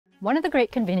One of the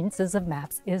great conveniences of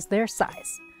maps is their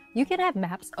size. You can have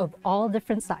maps of all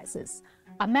different sizes.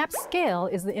 A map scale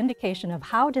is the indication of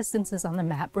how distances on the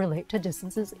map relate to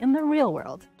distances in the real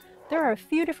world. There are a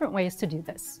few different ways to do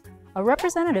this. A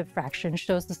representative fraction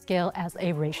shows the scale as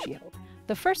a ratio.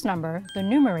 The first number, the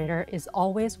numerator, is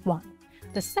always 1.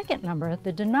 The second number,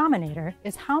 the denominator,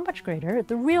 is how much greater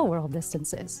the real world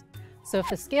distance is. So if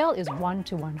the scale is 1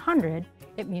 to 100,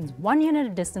 it means 1 unit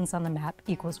of distance on the map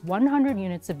equals 100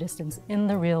 units of distance in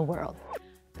the real world.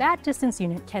 That distance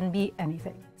unit can be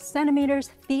anything: centimeters,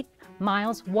 feet,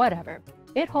 miles, whatever.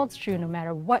 It holds true no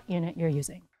matter what unit you're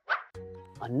using.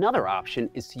 Another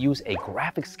option is to use a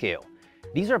graphic scale.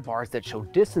 These are bars that show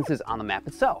distances on the map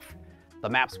itself. The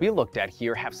maps we looked at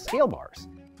here have scale bars.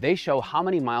 They show how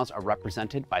many miles are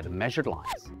represented by the measured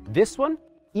lines. This one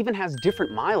even has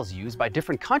different miles used by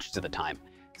different countries at the time,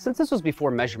 since this was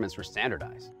before measurements were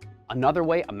standardized. Another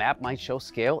way a map might show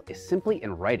scale is simply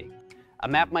in writing. A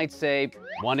map might say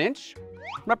 1 inch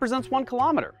represents 1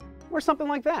 kilometer, or something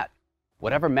like that.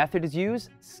 Whatever method is used,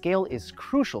 scale is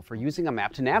crucial for using a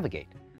map to navigate.